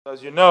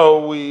As you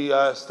know, we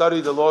study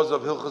the laws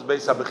of Hilchos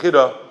Beis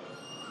HaBechira.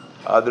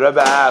 The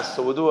Rebbe asked,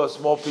 so we'll do a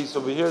small piece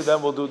over here,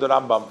 then we'll do the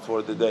Rambam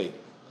for the day.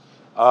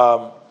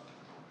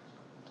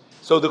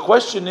 So the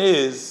question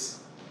is,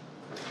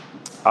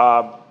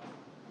 the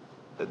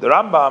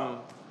Rambam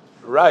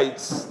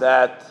writes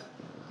that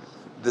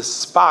the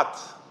spot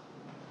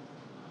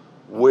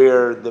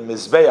where the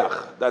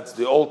Mizbeiach, that's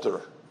the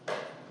altar,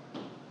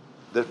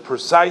 the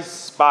precise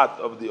spot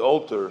of the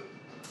altar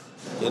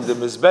in the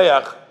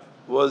Mizbeiach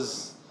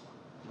was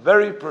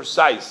very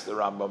precise, the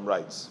Rambam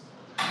writes.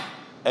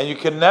 And you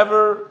can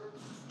never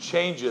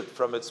change it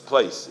from its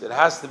place. It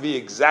has to be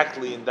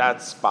exactly in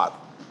that spot.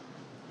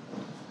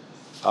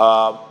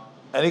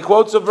 And he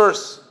quotes a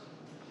verse.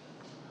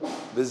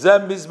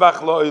 V'zeh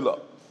Mizbach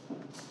lo'ila.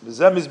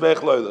 V'zeh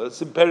Mizbeiach lo'ila.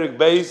 It's in Perik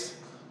Beis,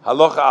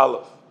 Halacha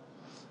Aleph.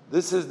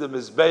 This is the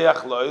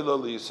Mizbeiach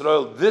lo'ila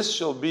liYisrael. This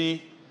shall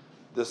be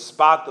the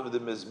spot of the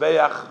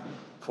Mizbeiach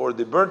for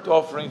the burnt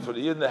offering for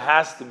the Yidden. It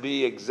has to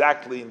be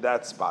exactly in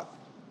that spot.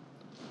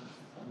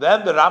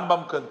 Then the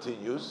Rambam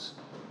continues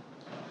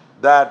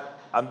that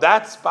on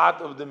that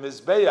spot of the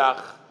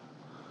Mizbeiach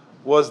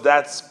was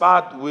that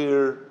spot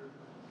where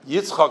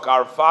Yitzchak,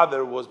 our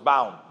father, was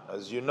bound.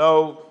 As you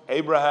know,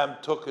 Abraham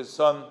took his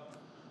son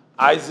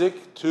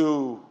Isaac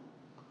to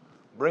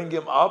bring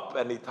him up,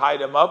 and he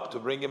tied him up to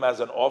bring him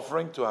as an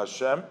offering to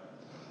Hashem.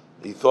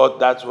 He thought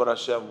that's what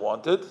Hashem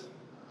wanted.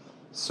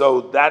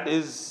 So that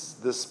is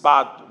the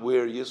spot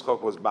where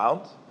Yitzchak was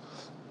bound.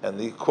 And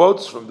he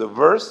quotes from the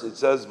verse, it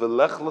says,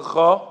 V'lech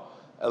lecha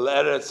el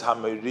eretz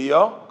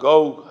ha-Moriah.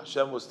 Go,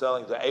 Hashem was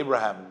telling to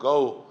Abraham,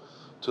 go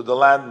to the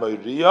land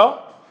Moriah.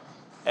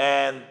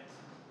 And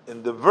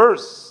in the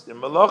verse, in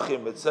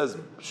Malachim, it says,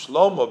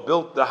 Shlomo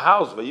built the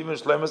house,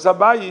 V'yivin Shlomo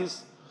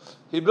Sabayis.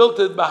 He built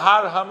it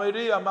Bahar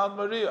ha-Moriah, Mount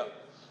Moriah.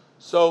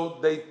 So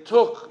they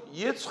took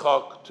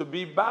Yitzchak to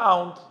be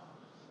bound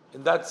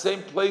in that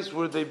same place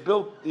where they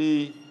built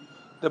the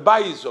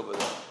bayis over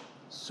there.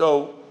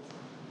 So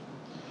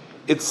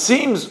it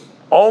seems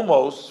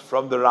almost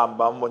from the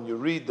Rambam, when you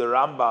read the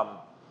Rambam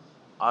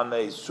on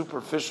a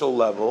superficial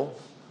level,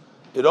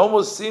 it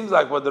almost seems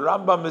like what the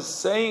Rambam is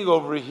saying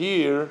over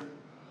here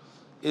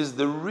is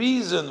the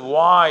reason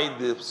why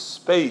the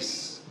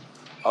space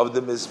of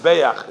the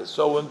Mizbeiach is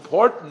so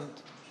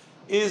important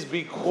is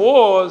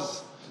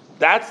because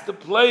that's the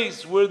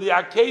place where the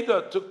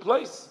Akedah took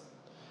place.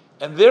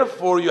 And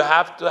therefore you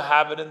have to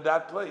have it in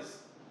that place.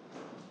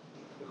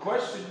 The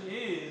question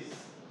is,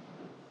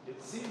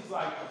 it seems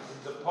like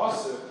in the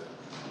Pasuk,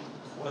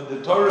 when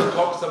the Torah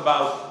talks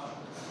about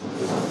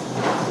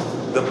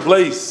the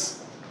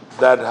place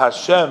that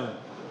Hashem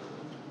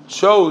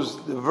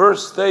chose, the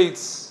verse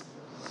states,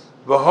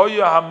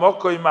 V'hoya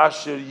hamokoim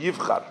asher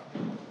yivchar,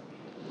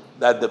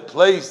 that the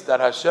place that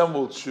Hashem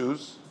will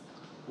choose,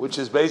 which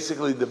is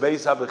basically the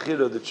Beis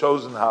HaBechira, the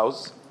chosen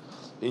house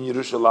in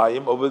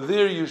Yerushalayim, over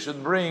there you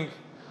should bring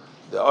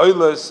the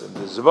oilos and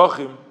the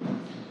zvachim.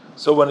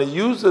 So when it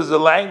uses the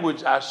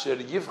language Asher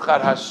Yivchar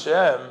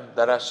Hashem,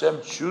 that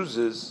Hashem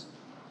chooses,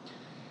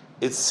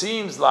 it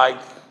seems like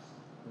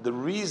the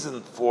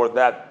reason for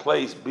that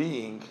place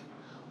being,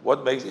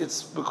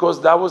 it's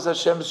because that was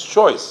Hashem's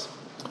choice.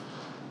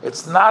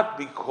 It's not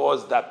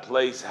because that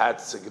place had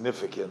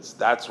significance,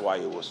 that's why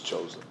it was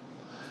chosen.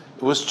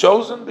 It was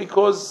chosen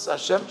because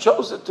Hashem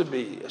chose it to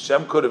be.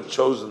 Hashem could have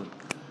chosen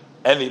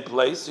any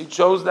place, he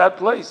chose that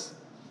place.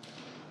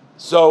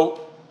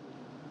 So,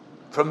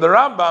 from the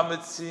Rambam,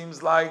 it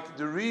seems like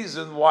the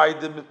reason why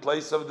the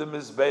place of the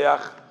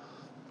Mizbeiach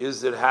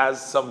is it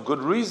has some good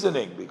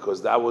reasoning,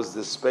 because that was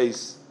the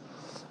space.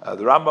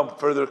 The Rambam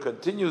further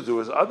continues, there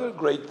was other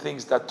great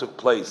things that took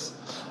place.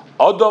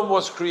 Adam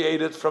was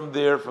created from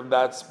there, from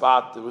that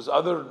spot. There was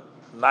other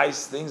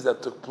nice things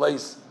that took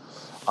place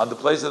on the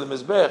place of the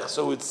Mizbeiach.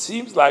 So it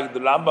seems like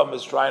the Rambam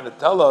is trying to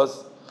tell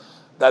us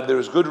that there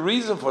is good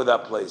reason for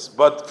that place.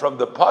 But from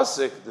the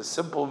Pasuk, the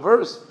simple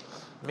verse,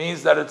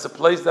 means that it's a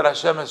place that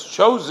Hashem has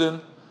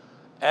chosen,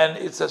 and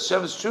it's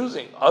Hashem's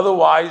choosing.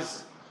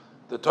 Otherwise,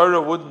 the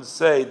Torah wouldn't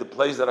say the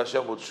place that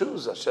Hashem will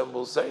choose. Hashem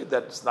will say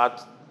that it's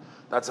not,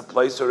 that's a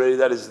place already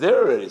that is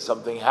there already.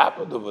 Something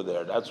happened over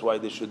there. That's why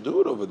they should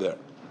do it over there.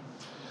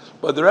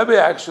 But the Rebbe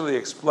actually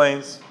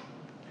explains,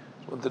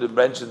 I wanted to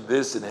mention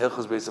this in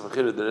Hilchos Beis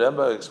HaBechira, the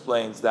Rebbe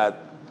explains that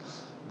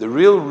the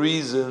real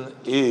reason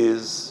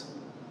is,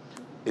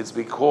 it's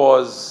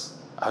because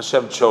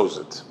Hashem chose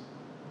it.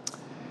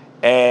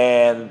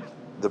 And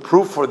the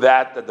proof for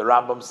that the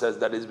Rambam says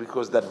that is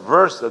because that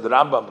verse that the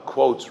Rambam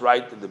quotes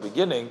right in the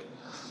beginning,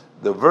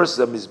 the verse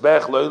that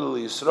Mizbeiach lo'ila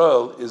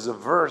liYisrael, is a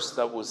verse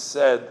that was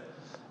said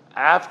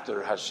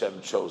after Hashem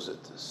chose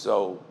it.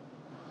 So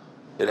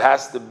it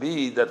has to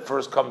be that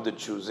first come the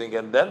choosing,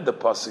 and then the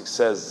pasuk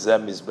says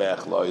Zeh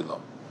Mizbeiach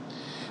lo'ila.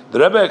 The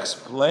Rebbe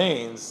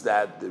explains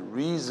that the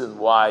reason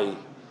why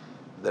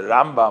the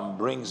Rambam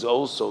brings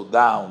also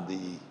down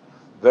the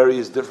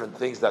various different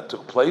things that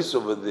took place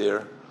over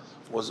there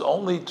was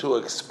only to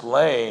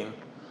explain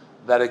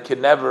that it can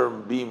never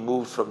be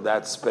moved from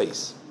that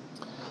space.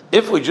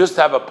 If we just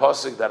have a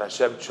pasuk that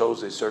Hashem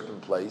chose a certain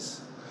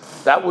place,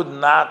 that would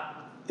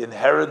not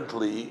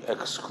inherently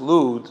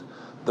exclude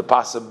the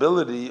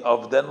possibility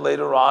of then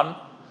later on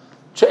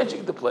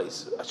changing the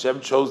place.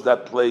 Hashem chose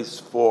that place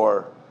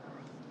for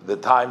the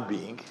time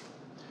being,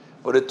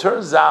 but it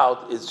turns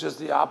out it's just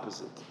the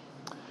opposite.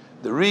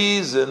 The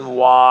reason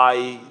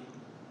why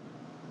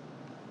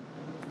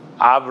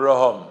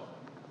Abraham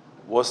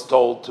was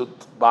told to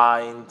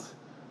bind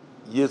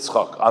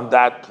Yitzchak on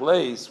that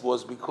place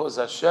was because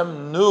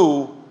Hashem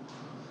knew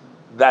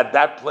that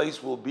that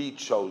place will be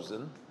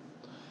chosen,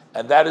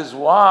 and that is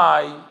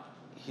why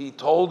he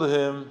told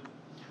him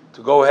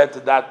to go ahead to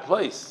that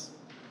place.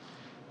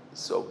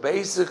 So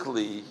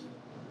basically,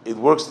 it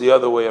works the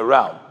other way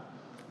around.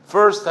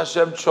 First,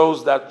 Hashem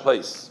chose that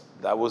place.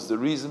 That was the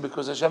reason,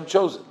 because Hashem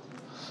chose it.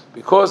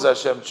 Because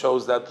Hashem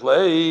chose that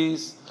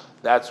place,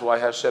 that's why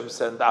Hashem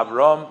sent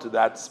Avram to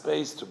that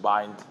space to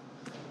bind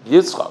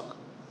Yitzchak.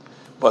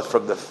 But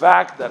from the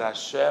fact that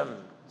Hashem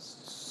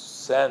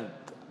sent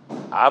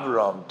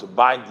Avram to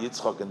bind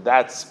Yitzchak in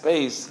that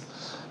space,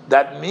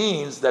 that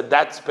means that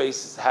that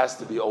space has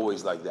to be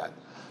always like that.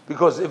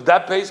 Because if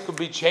that place could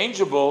be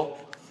changeable,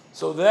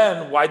 so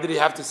then why did he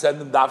have to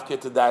send him Davke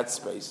to that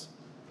space?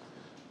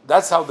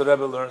 That's how the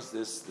Rebbe learns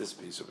this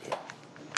piece over here.